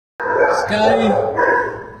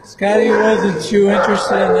Scottie wasn't too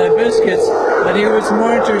interested in the biscuits, but he was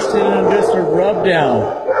more interested in just a rub down.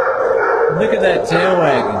 Look at that tail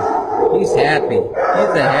wagging. He's happy.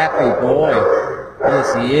 He's a happy boy.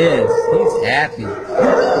 Yes, he is. He's happy.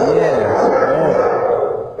 Yes.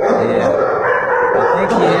 Oh. Yeah. I think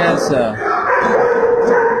he has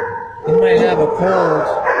he might have a cold.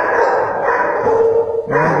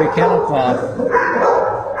 Or maybe kennel cough.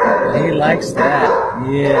 But he likes that.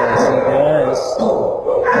 Yes, he does.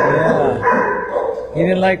 Yeah. He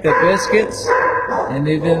didn't like the biscuits, and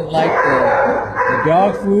he didn't like the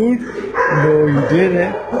dog food. No, you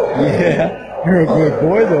didn't. Yeah. You're a good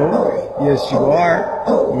boy, though. Yes, you are.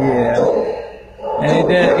 Yeah. And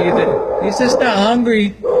he's just not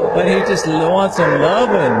hungry, but he just wants some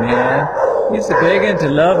loving, man. He's big into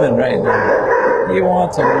loving right now. He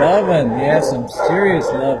wants some loving. Yeah, some serious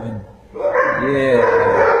loving. Yeah.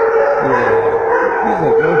 Yeah. He's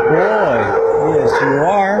a good boy. Yes, you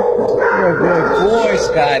are. You're a good boy,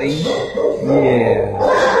 Scottie. Yeah.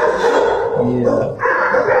 Yeah.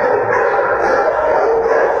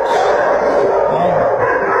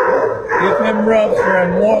 Give him rubs for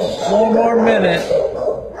one more minute,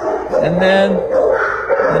 and then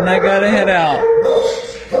I gotta head out.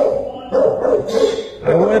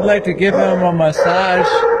 I would like to give him a massage.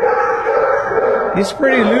 He's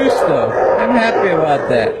pretty loose though. I'm happy about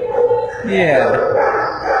that. Yeah,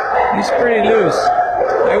 he's pretty loose.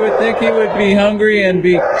 I would think he would be hungry and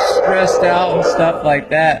be stressed out and stuff like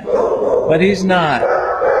that, but he's not.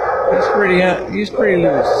 He's pretty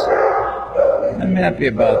loose. I'm happy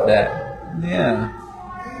about that. Yeah.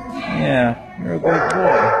 Yeah. You're a good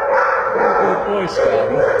boy. You're a good boy,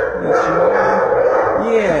 Scottie. Yes, you are.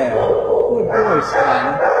 Yeah. Good boy,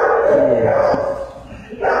 Scottie. Yeah.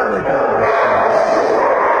 Good boy, Scottie.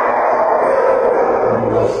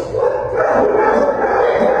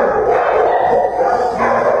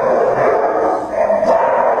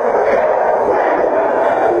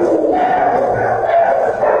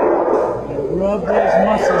 Rub those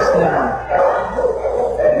muscles down.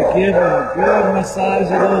 Give him a good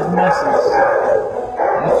massage of those muscles.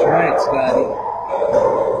 That's right, Scottie.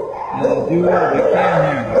 Do what we can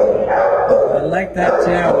here. I like that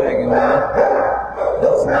tail wagging, man.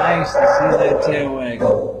 That's nice to see that tail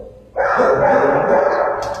wagging.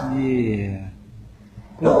 Yeah.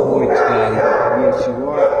 Good boy, Scottie. Yes, you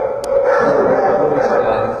are. Good boy,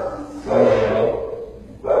 Scottie. Yeah.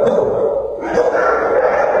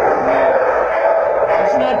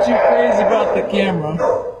 He's not too crazy about the camera.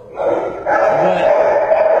 But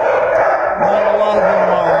not a lot of them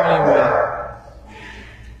are anyway.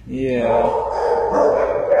 Yeah.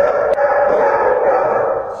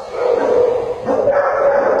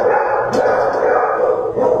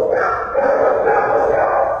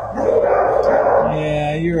 Yeah,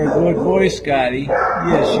 you're a good boy, Scottie.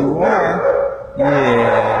 Yes, you are.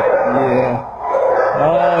 Yeah.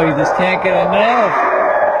 Oh, you just can't get enough.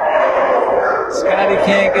 Scottie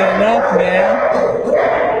can't get enough, man.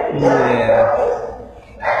 Yeah.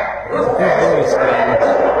 Good boy, Scottie.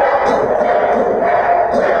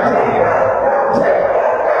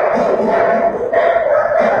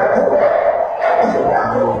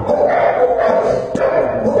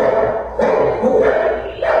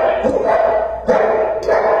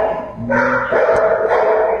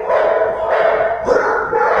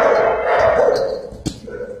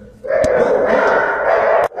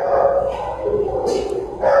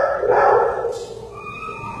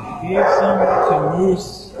 Gave some to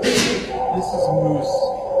Moose. This is Moose.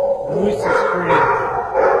 Moose is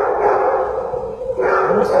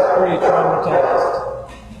pretty traumatized.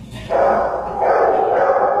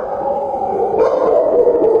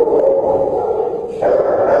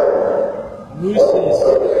 Moose is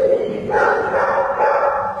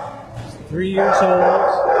 3 years old.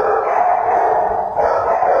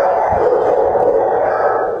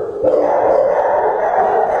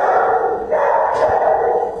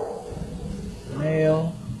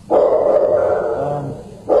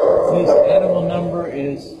 His animal number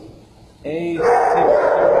is A605389.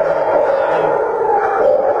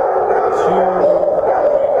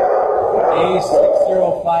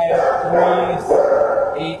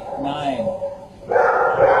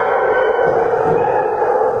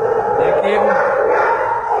 I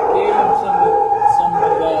gave him some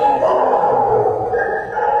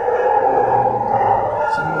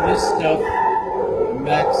of this stuff,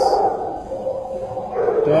 MAX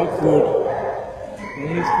dog food. And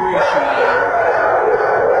he's pretty shy.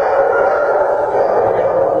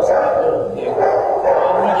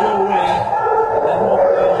 I'll run you away, and then we'll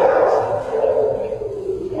play like this.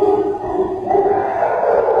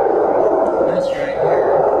 That's right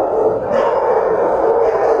here.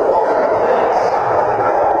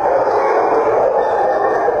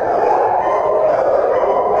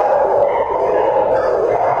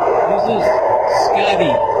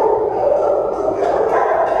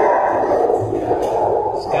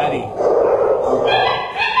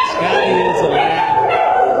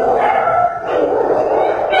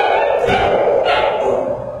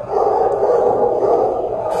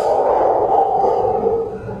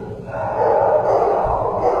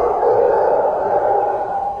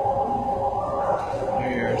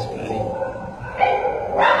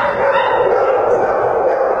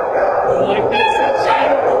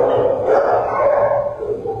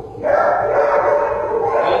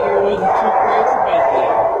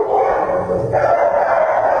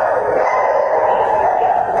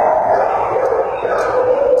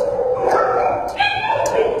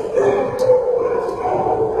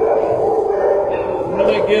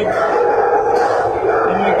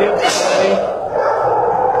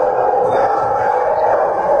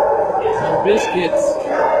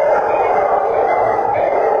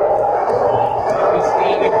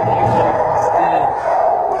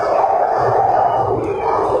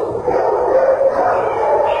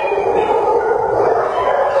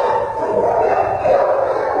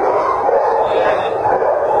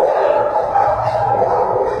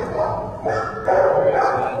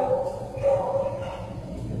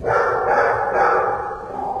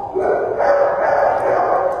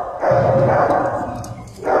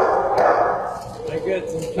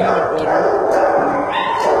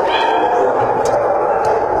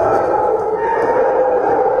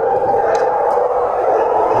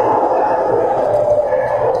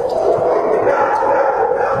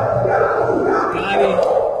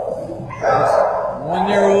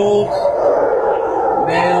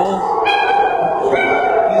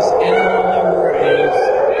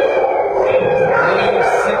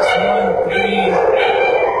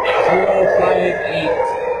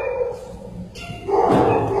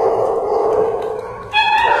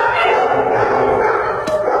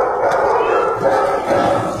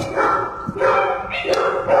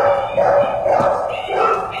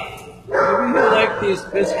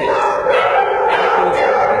 Scottie's biscuits. Like those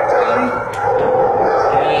biscuits,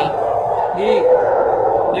 Scottie? Yeah.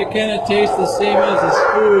 They kind of taste the same as his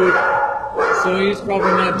food, so he's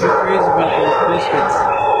probably not too crazy about those biscuits.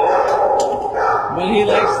 But he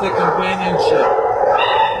likes the companionship.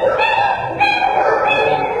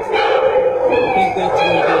 I think that's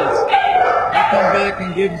what it is. I'll come back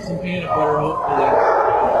and give him some peanut butter, hopefully.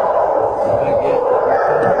 If I get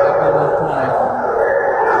enough time.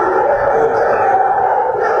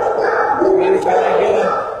 Can I get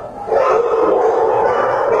him?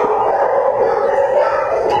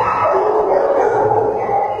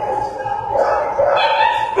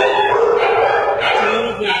 It's a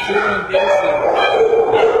little bit too invasive.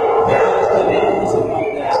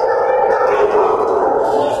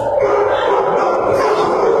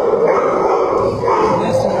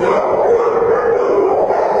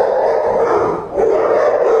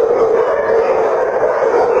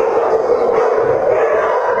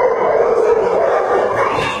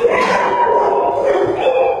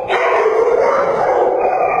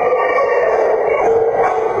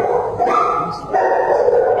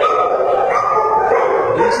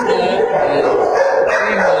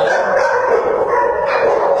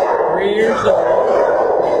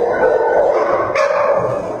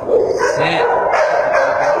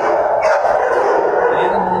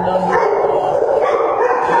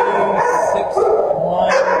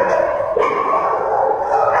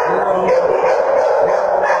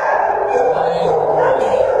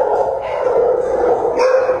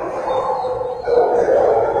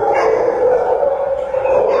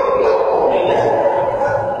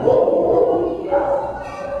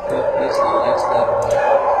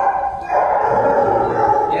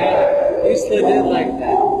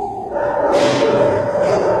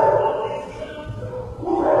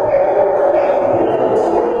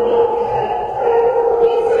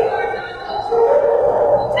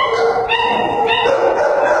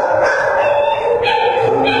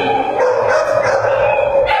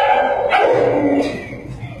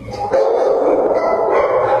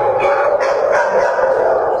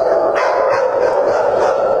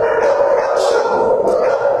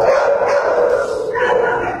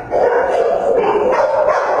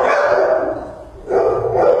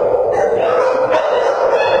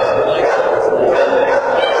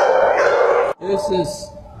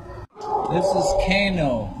 This is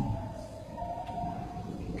Kaino.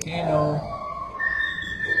 Kaino.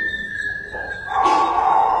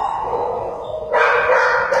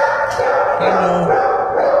 Kaino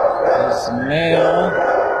is male.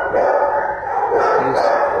 He's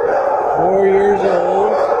 4 years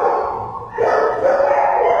old.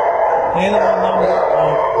 Animal number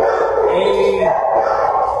of A613058.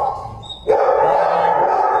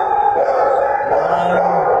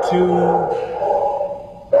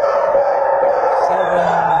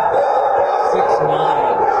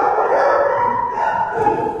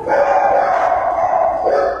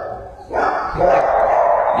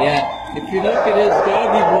 Yeah, if you look at his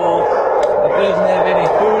doggy bowl, it doesn't have any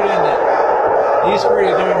food in it. He's pretty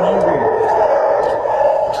darn hungry.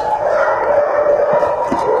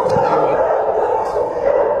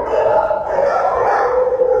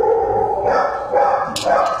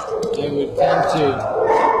 I would tend to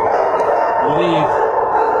leave.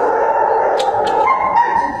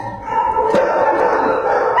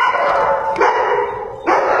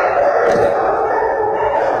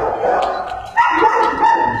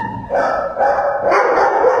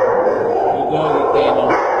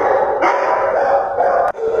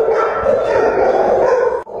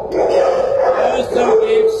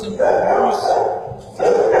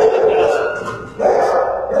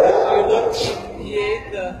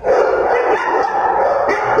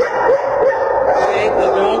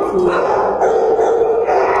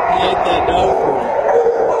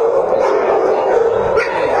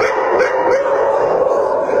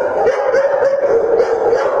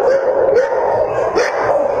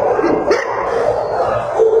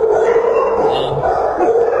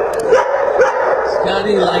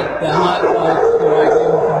 Scottie liked the hot dog, so I gave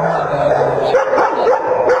him some hot dogs and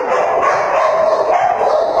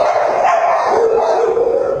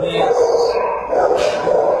he liked this.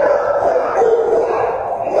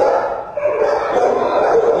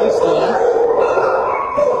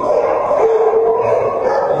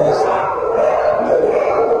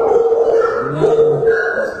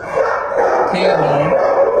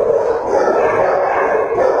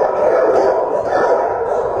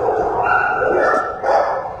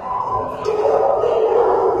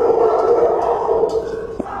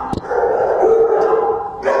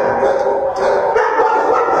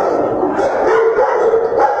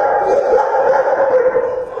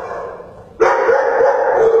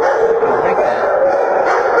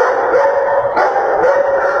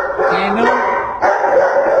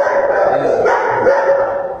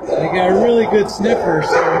 good sniffer,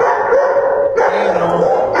 so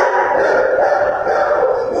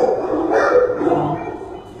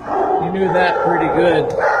he knew that pretty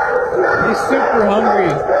good. He's super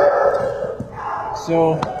hungry,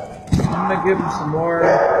 so I'm gonna give him some more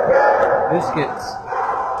biscuits.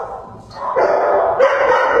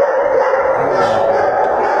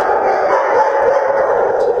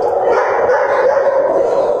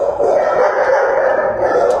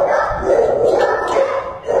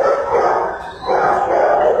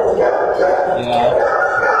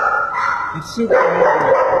 Super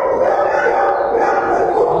hungry.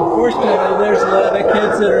 Unfortunately, there's a lot of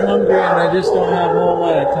kids that are hungry and I just don't have a whole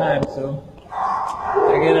lot of time, so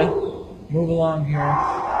I gotta move along here,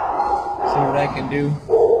 see what I can do.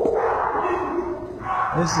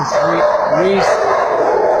 This is Reese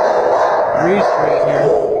right here.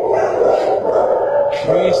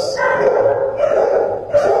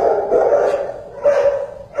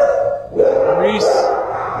 Reese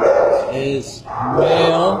is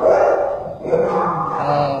male.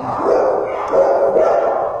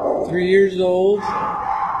 3 years old,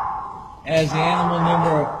 has the animal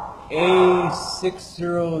number of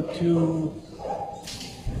A602042.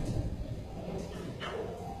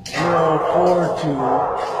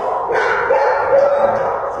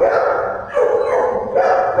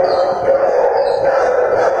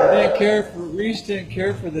 Reese didn't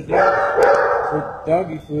care for the dog for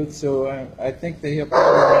doggy food, so I think that he'll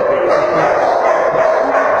probably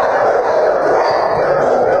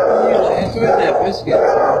enjoyed that biscuit, so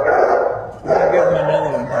I'm gonna give him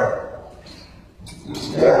another one here.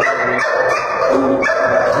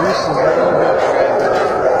 Reese is a little bit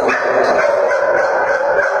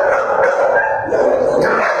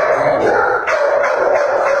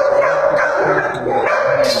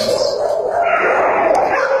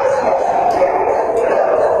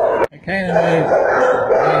I kind of made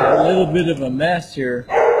a little bit of a mess here,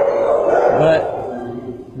 but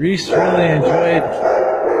Reese really enjoyed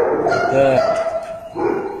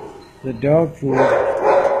the dog food,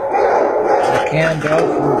 the canned dog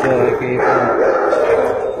food that I gave him.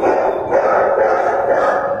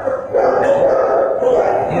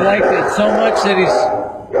 He liked it so much that he's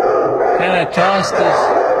kind of tossed his.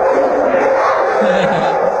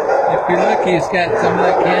 If you're lucky, he's got some of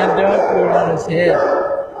that canned dog food on his head,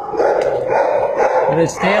 but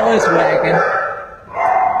his tail is wagging.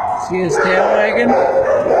 See his tail wagging?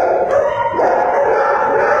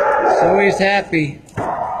 So he's happy.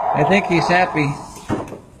 I think he's happy.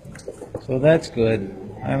 So that's good.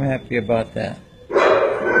 I'm happy about that.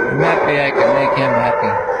 I'm happy I can make him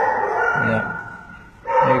happy. Yeah.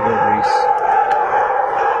 There you go, Reese.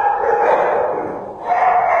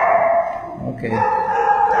 Okay.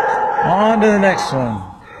 On to the next one.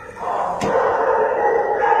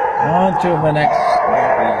 On to my next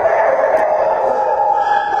doggy.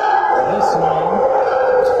 This one.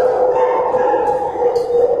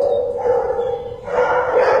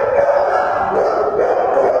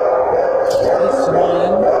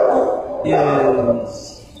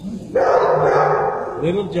 Is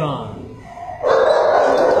Little John.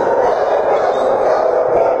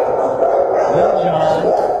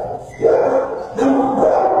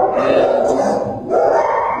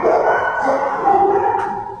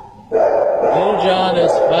 Little John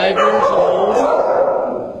is 5 years old,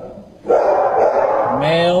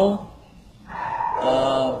 male.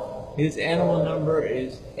 His animal number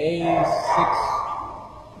is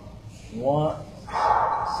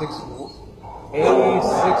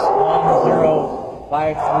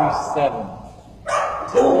A610537.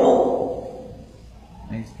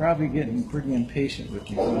 He's probably getting pretty impatient with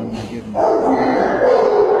me, so I'm going to give him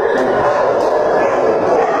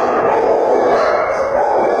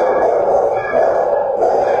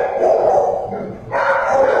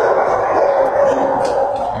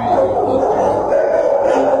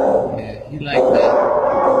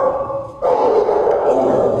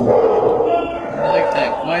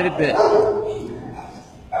quite a bit.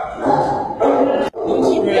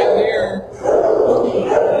 This right here,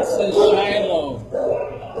 this is Shiloh.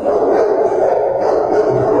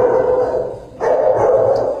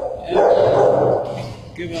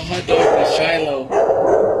 Give a hot dog to Shiloh.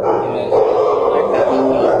 Yeah, I like that hot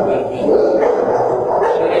dog quite a bit.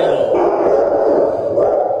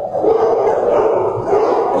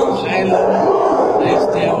 Shiloh. Nice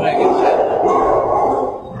tail wagging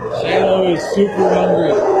Shiloh. Shiloh is super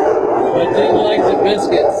hungry, but didn't like the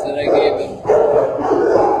biscuits that I gave him.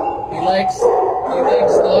 He likes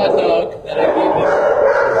the hot dog that I gave him.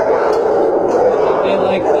 He did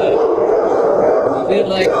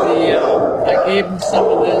like the I gave him some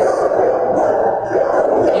of this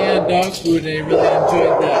canned dog food and he really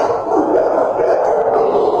enjoyed that.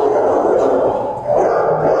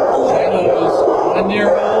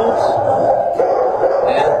 1-year-olds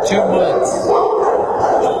and 2 months.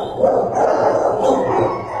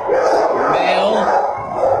 Male.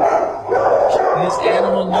 His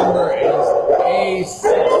animal number is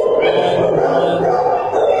A613058.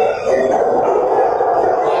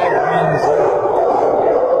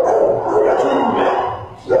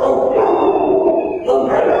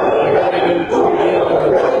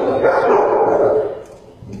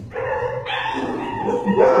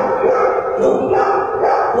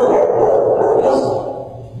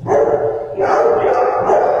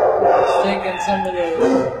 Taking some of those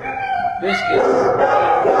biscuits.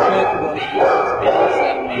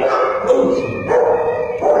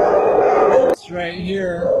 This right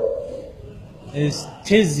here is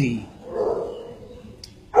Tizzy.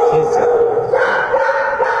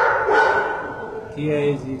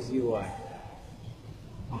 T-I-Z-Z-Y.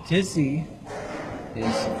 Tizzy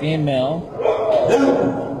is female,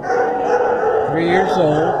 3 years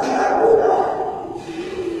old.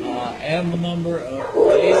 Animal number of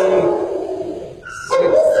A613058.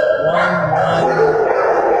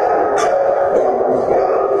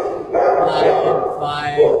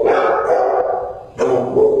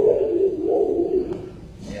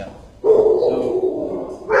 Yeah. So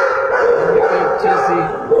I'm gonna give Tizzy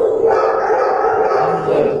some of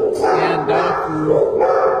the canned dog food.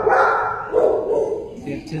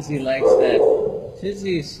 See if Tizzy likes that.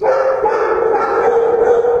 Tizzy's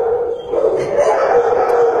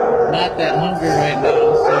not that hungry right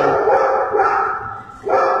now, so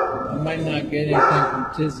I might not get anything from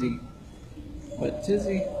Tizzy. But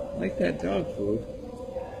Tizzy liked that dog food,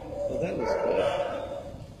 so that was good.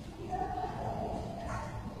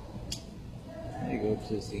 There you go,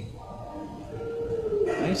 Tizzy.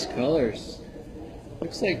 Nice colors.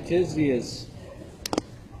 Looks like Tizzy is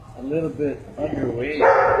a little bit underweight.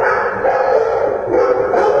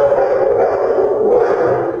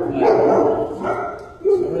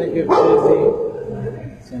 I'm going to give Tizzy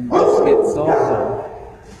some biscuits also.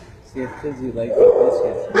 See if Tizzy likes the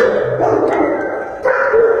biscuits.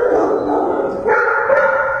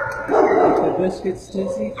 Like the biscuits,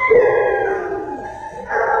 Tizzy?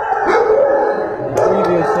 The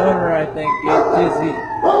previous owner, I think, gave Tizzy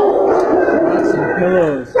some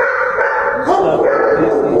pillows and stuff for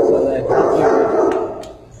Tizzy so that Tizzy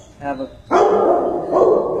would have a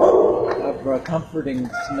comforting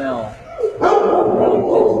smell around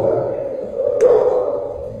Tizzy.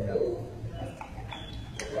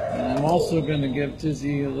 And I'm also going to give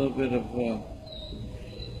Tizzy a little bit of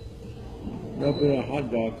hot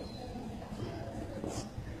dog.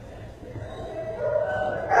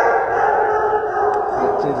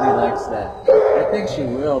 If Tizzy likes that. I think she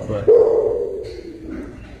will, but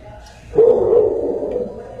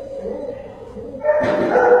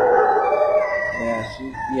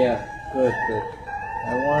yeah, good. I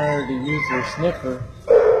want her to use her sniffer,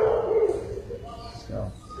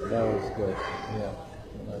 so that was good. Yeah,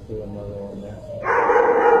 I'll do another one there.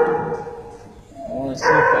 I want to see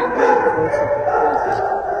if I can get it closer to Tizzy.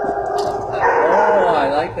 Oh, I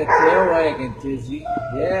like the tail wagging, Tizzy.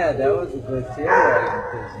 Yeah, that was a good tail wagging,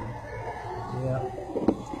 Tizzy. Yeah.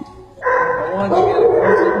 I wanted to get a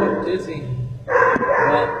closer look at Tizzy,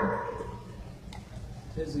 but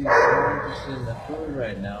Tizzy's so interested in the food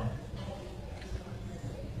right now.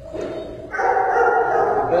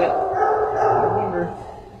 But I wonder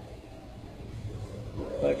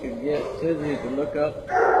if I could get Tizzy to look up.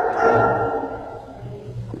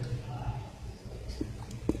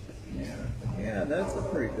 Yeah, that's a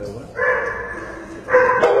pretty good one.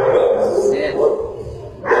 Sit.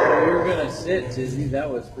 Oh, you were gonna sit, Tizzy. That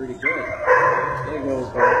was pretty good. There you go,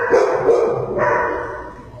 bro.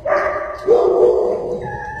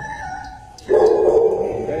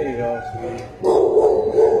 There you go, sweetie.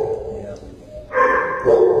 Yeah.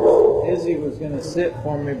 Tizzy was gonna sit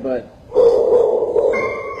for me, but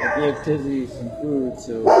I gave Tizzy some food,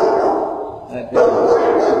 so that did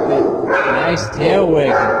good. Nice tail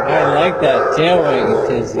wagging. I like that tail wagging,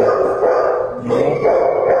 Tizzy. Yeah.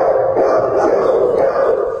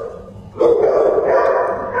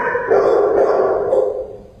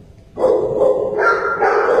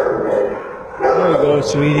 There you go,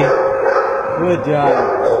 sweetie. Good job.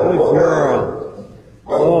 Good girl.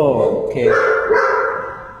 Oh, okay.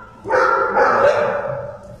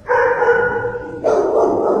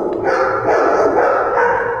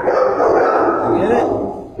 Get it?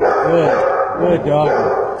 Good. Good doggy.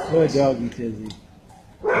 Good doggy, Tizzy.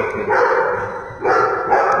 Okay.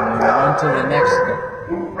 And on to the next one.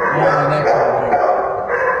 On to the next one here.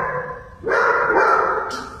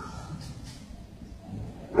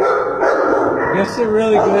 I guess they're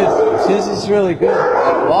really good. Tizzy's really good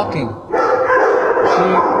at walking.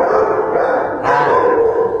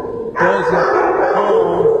 doesn't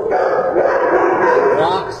pull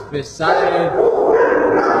rocks beside ruffle.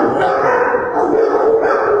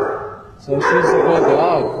 So she's a good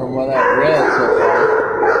dog from what I've read so far.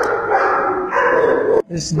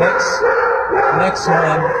 This next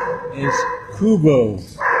one is Kubo.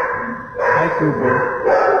 Hi Kubo.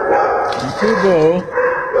 And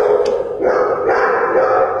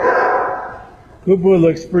Kubo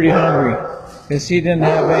looks pretty hungry because he doesn't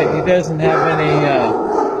have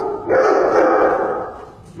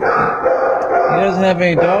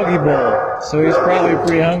any doggy bowl, so he's probably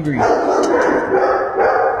pretty hungry.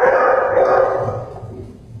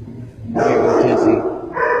 There you go, Tizzy.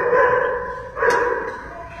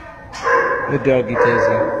 Good doggy,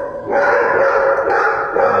 Tizzy.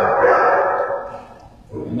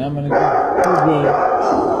 And I'm gonna go Kubo.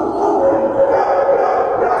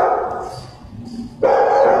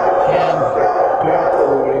 Canned dog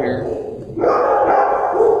food here.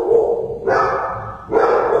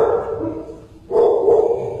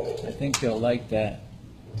 I think they'll like that.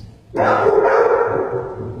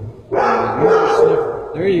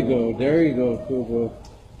 There you go, Kubo.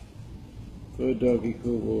 Good doggy,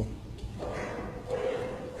 Kubo.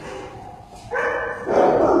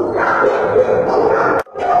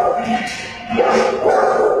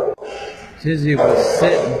 Tizzy was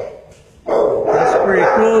sitting. That's pretty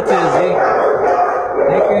cool, Tizzy.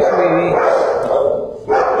 Thank you, sweetie.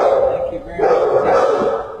 Thank you very much. Yeah.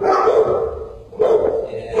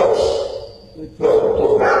 Good picture,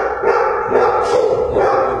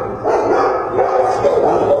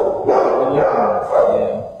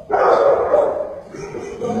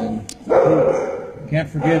 yeah. Can't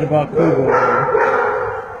forget about Kubo.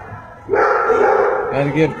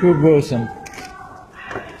 Gotta give Kubo some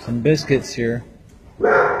biscuits here.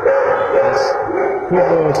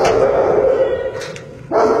 Kubo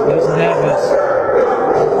doesn't have this.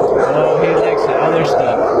 Oh, he likes the other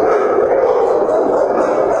stuff.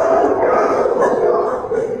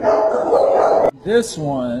 This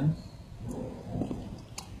one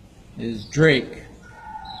is Drake.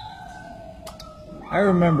 I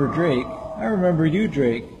remember Drake. I remember you,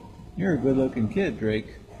 Drake. You're a good-looking kid,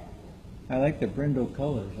 Drake. I like the brindle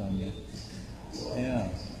colors on you. Yeah.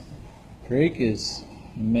 Drake is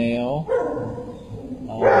male,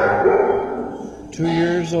 2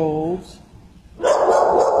 years old.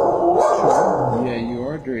 Yeah, you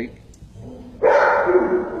are Drake.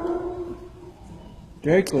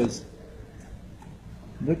 Drake was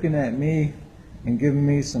looking at me and giving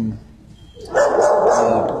me some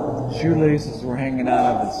shoelaces were hanging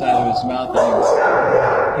out of the side of his mouth,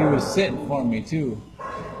 and he was sitting for me too.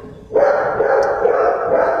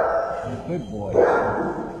 Good boy.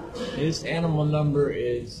 His animal number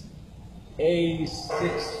is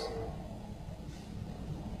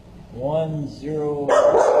A610812.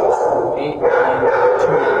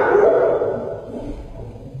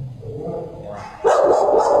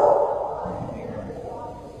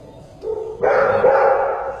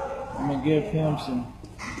 I'm gonna give him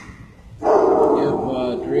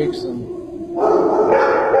Drake some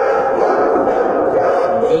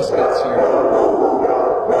biscuits here.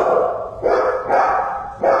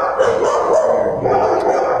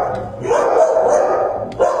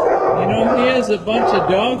 You know, he has a bunch of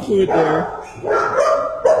dog food there,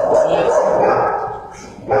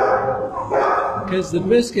 because the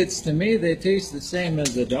biscuits, to me, they taste the same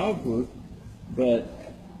as the dog food, but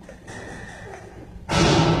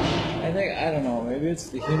I don't know, maybe it's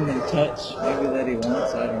the human touch, maybe that he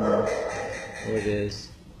wants, I don't know what it is.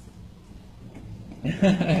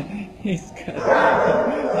 he's got a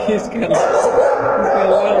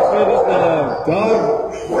little bit of the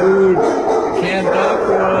dog food, canned dog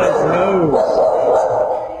food on his nose.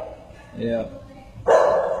 Yeah.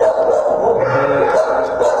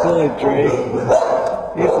 Silly Drake.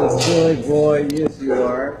 He's a silly boy. Yes, you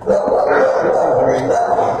are. Silly Drake.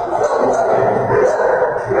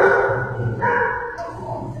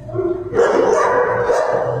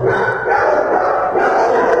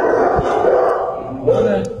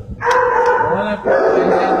 I wanna put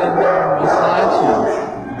my hand in there and massage him.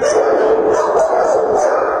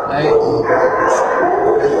 I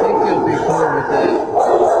think he'll be cool with that.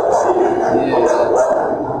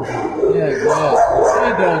 Yeah, good.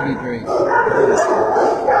 Good doggy Drake. You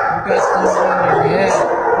got some on your head.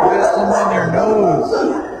 You got some on your nose.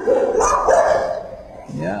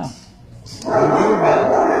 Yeah. You do, man.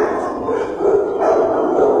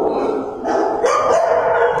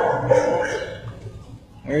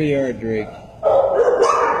 There you are, Drake.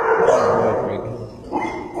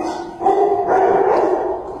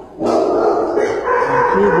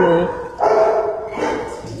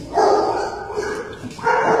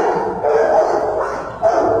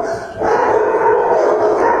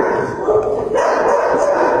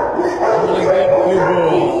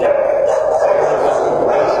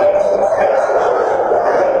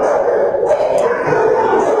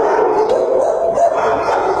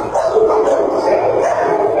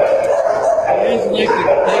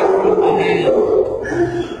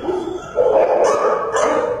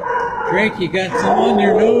 Drake, you got some on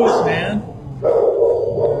your nose, man.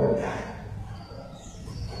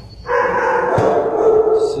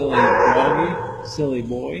 Silly doggy, silly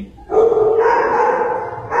boy.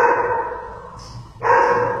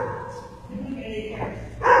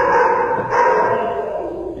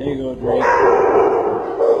 There you go, Drake.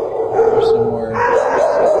 There's some more.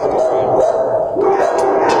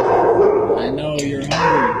 I know you're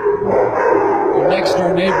hungry. Your next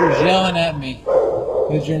door neighbor's yelling at me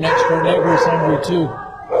because your next door neighbor is hungry too.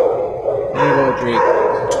 There you go, Drake.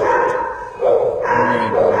 There you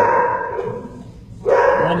go.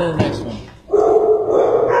 On to the next one.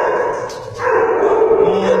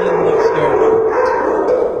 On to the next character.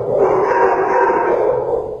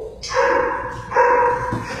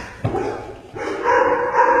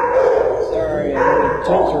 Sorry, I'm in a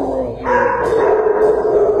tilter world here.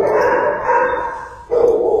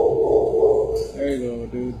 There you go,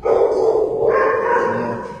 dude. Yeah.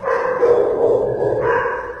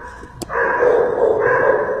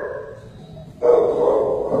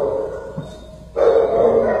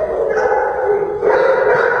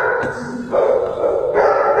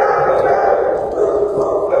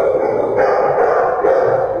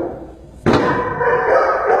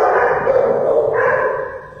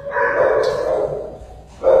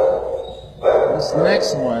 This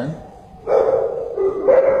next one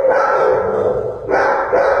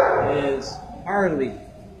is Harley.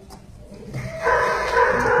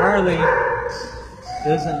 And Harley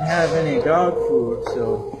doesn't have any dog food,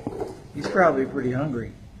 so he's probably pretty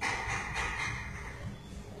hungry.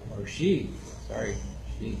 Or she. Sorry,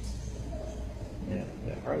 she. Yeah,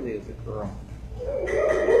 Harley is a girl.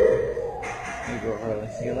 There you go, Harley.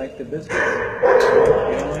 You like the biscuits?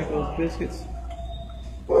 You don't like those biscuits?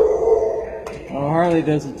 Well, Harley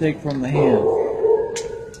doesn't take from the hand,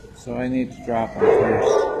 so I need to drop him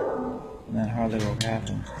first, and then Harley will have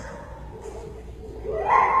him.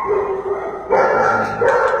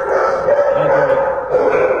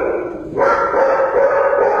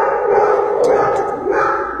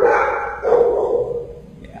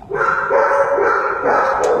 Yeah.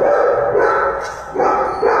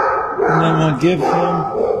 And then I'm gonna give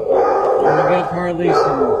Harley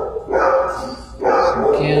some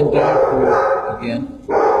canned dog food again.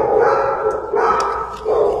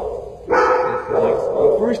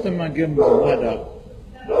 Well, first I'm going to give him some hot dog.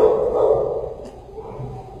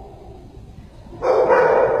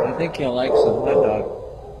 I think he'll like some hot dog.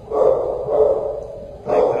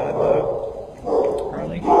 Like hot dog?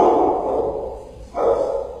 Harley?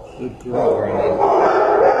 Good girl, Harley. Good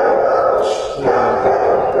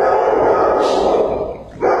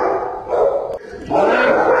dog.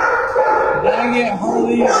 Did I get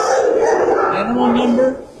Harley's animal number?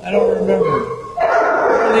 I don't remember.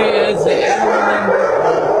 Harley has the animal number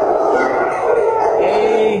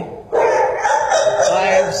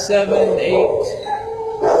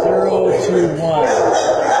A678021.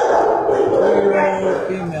 2-year-old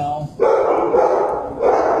female.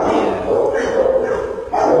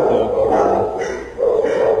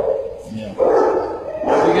 Yeah.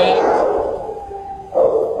 We got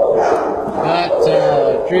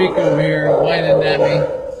Drake over here whining at me.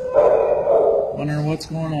 Wondering what's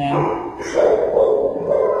going on.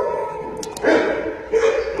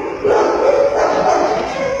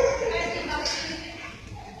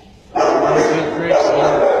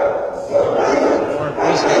 More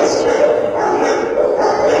biscuits.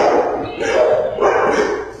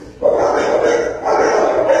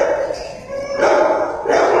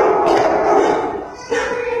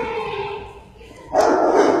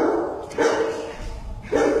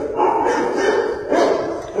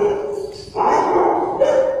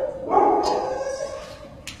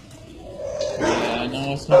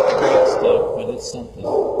 It's not the great stuff, but it's something.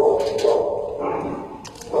 It's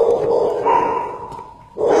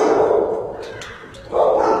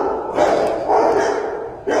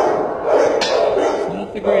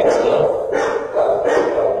not the great stuff.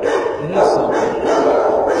 It is something.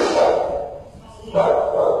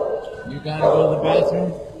 You gotta go to the bathroom?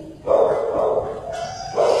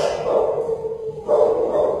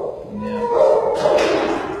 Yeah.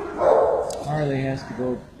 Harley has to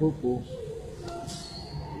go poo-poo.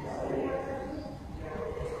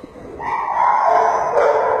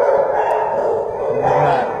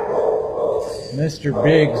 Mr.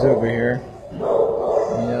 Biggs over here.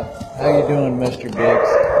 Yep. How you doing, Mr. Biggs?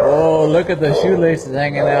 Oh, look at the shoelaces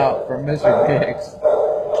hanging out from Mr. Biggs.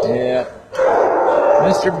 Yeah.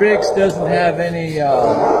 Mr. Biggs doesn't have any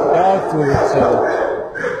dog food,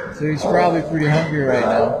 so he's probably pretty hungry right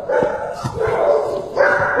now.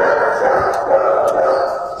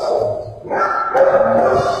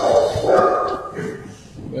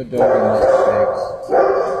 Good doggy,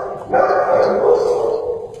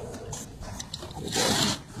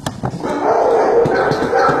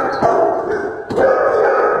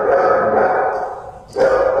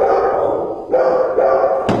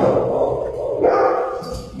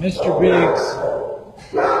 Mr. Biggs. Mr. Biggs.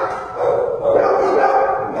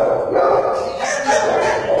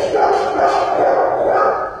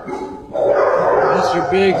 Mr.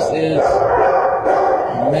 Biggs is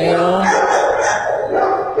male,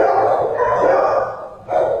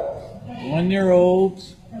 1 year old,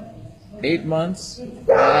 8 months,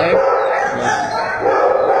 5,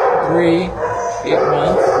 3, 8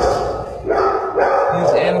 months.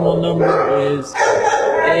 His animal number is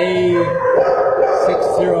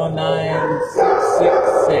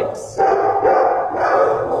A609666.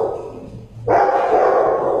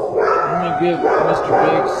 I'm going to give Mr.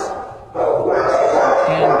 Biggs some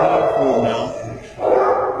canned dog food now.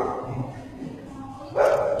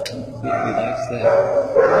 See if he likes that. I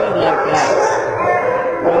like that.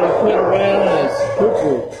 But I put it right on his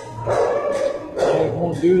poo-poo. I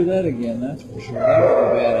won't do that again, that's for sure. That was a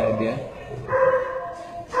bad idea.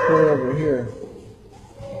 Put it over here.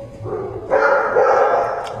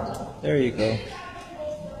 There you go.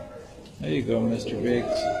 There you go, Mr.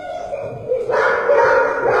 Biggs.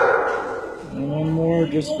 And one more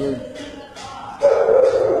just for...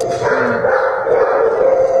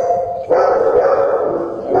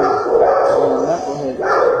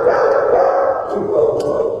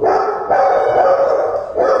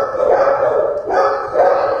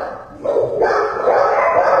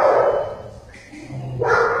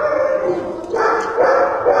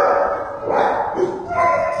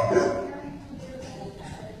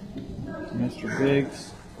 Mr.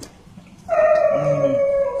 Biggs.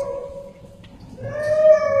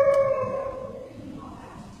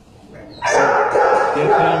 Give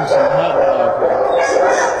him some hot dog here.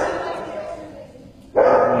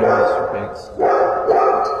 Mr. Biggs.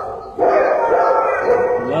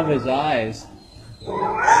 Love his eyes.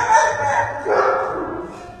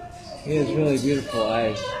 He has really beautiful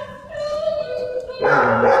eyes. There you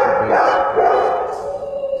go, Mr. Biggs.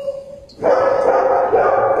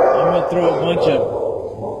 I'm going to throw a bunch of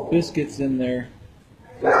biscuits in there.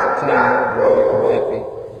 Just to kind of make him happy.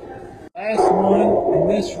 Last one in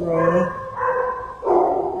this row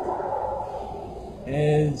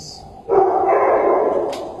is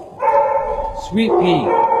Sweet Pea.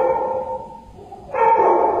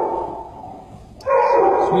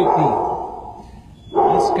 Sweet Pea.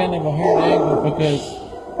 It's kind of a hard angle because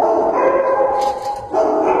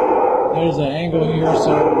there's an angle here,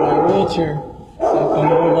 so my wheelchair, I can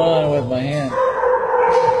hold on with my hand.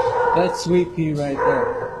 That's Sweet Pea right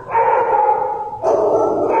there.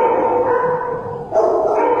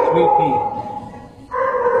 Sweet Pea. I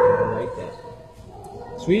like that.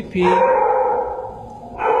 Sweet Pea.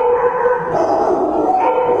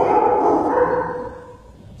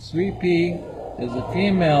 Sweet Pea is a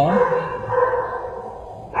female,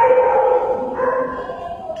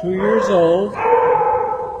 2 years old.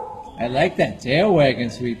 I like that tail wagging,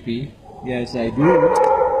 Sweet Pea. Yes, I do.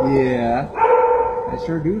 Yeah, I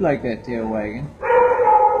sure do like that tail wagging.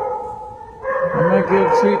 I'm gonna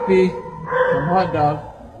give Sweet Pea some hot dog.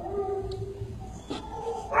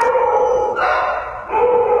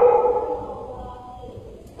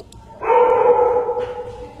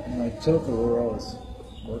 And my tilt-a-whirl is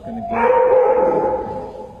working again.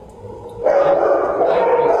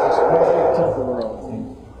 It's this perfect tilt-a-whirl thing.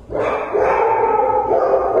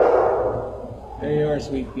 There you are,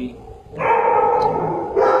 Sweet Pea.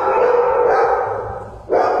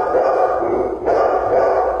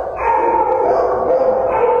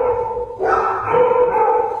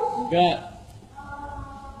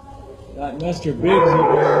 Got Mr. Biggs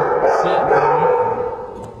over here sitting for me.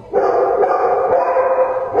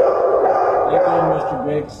 There you go, Mr.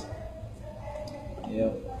 Biggs.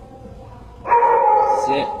 Yep.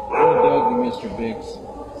 Sit. Good doggy, Mr. Biggs.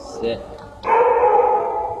 Sit.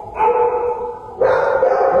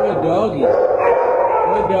 Good doggy.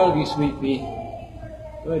 Good doggy, Sweet Pea.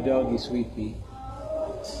 Good doggy, Sweet Pea.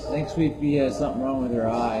 I think Sweet Pea has something wrong with her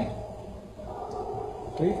eye.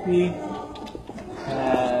 Sweet Pea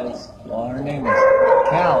has, well, her name is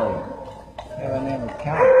Callie. I have a name of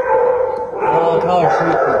Callie. I'll call her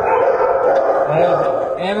Sweet Pea. I have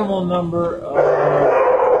an animal number of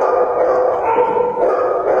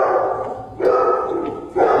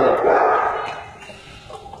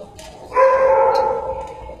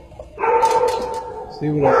see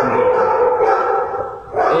what I can get.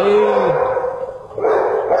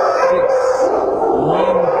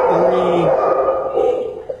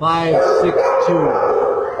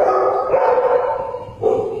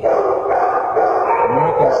 A613058.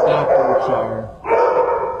 Staffordshire.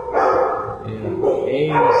 Yeah,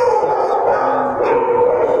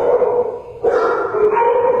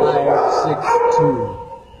 A612562.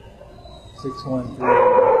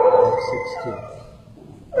 613-562.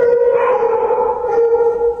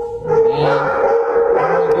 And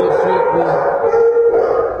I'm gonna get strictly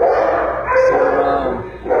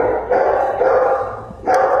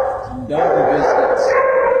some doggy biscuits.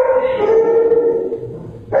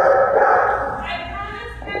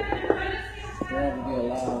 Probably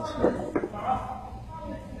allows here.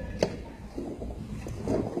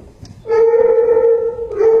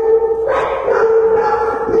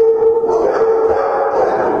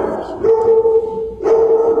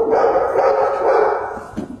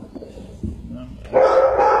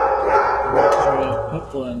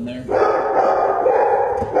 In there. She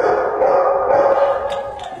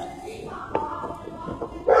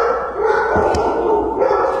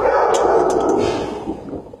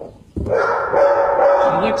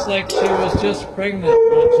looks like she was just pregnant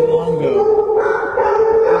not too long ago.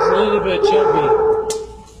 She's a little bit chubby,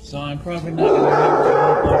 so I'm probably not going to have her a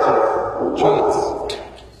whole bunch of treats.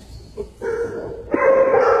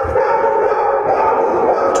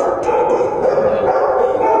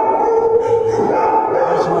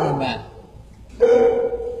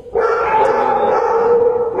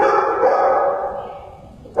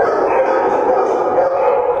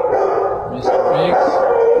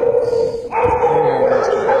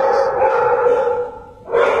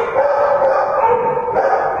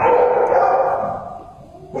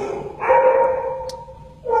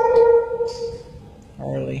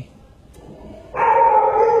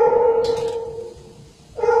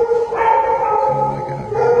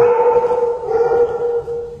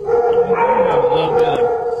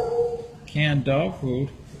 Canned dog food.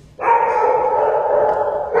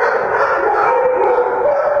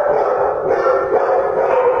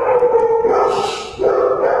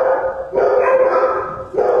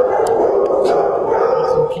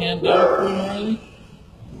 Some canned dog food, Harley?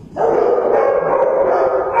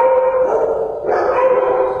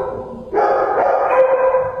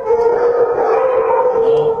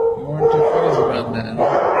 No, you weren't too crazy about that.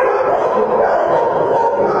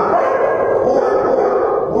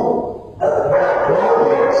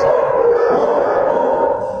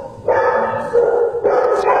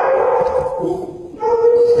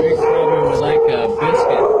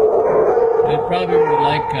 Probably would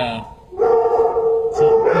like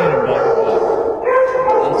some peanut butter,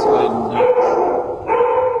 but that's good enough.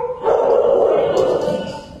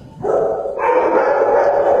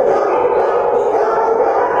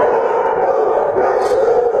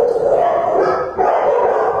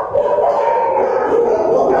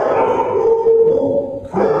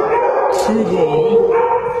 Crude oil.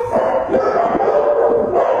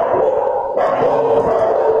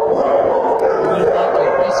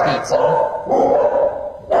 Biscuits, huh?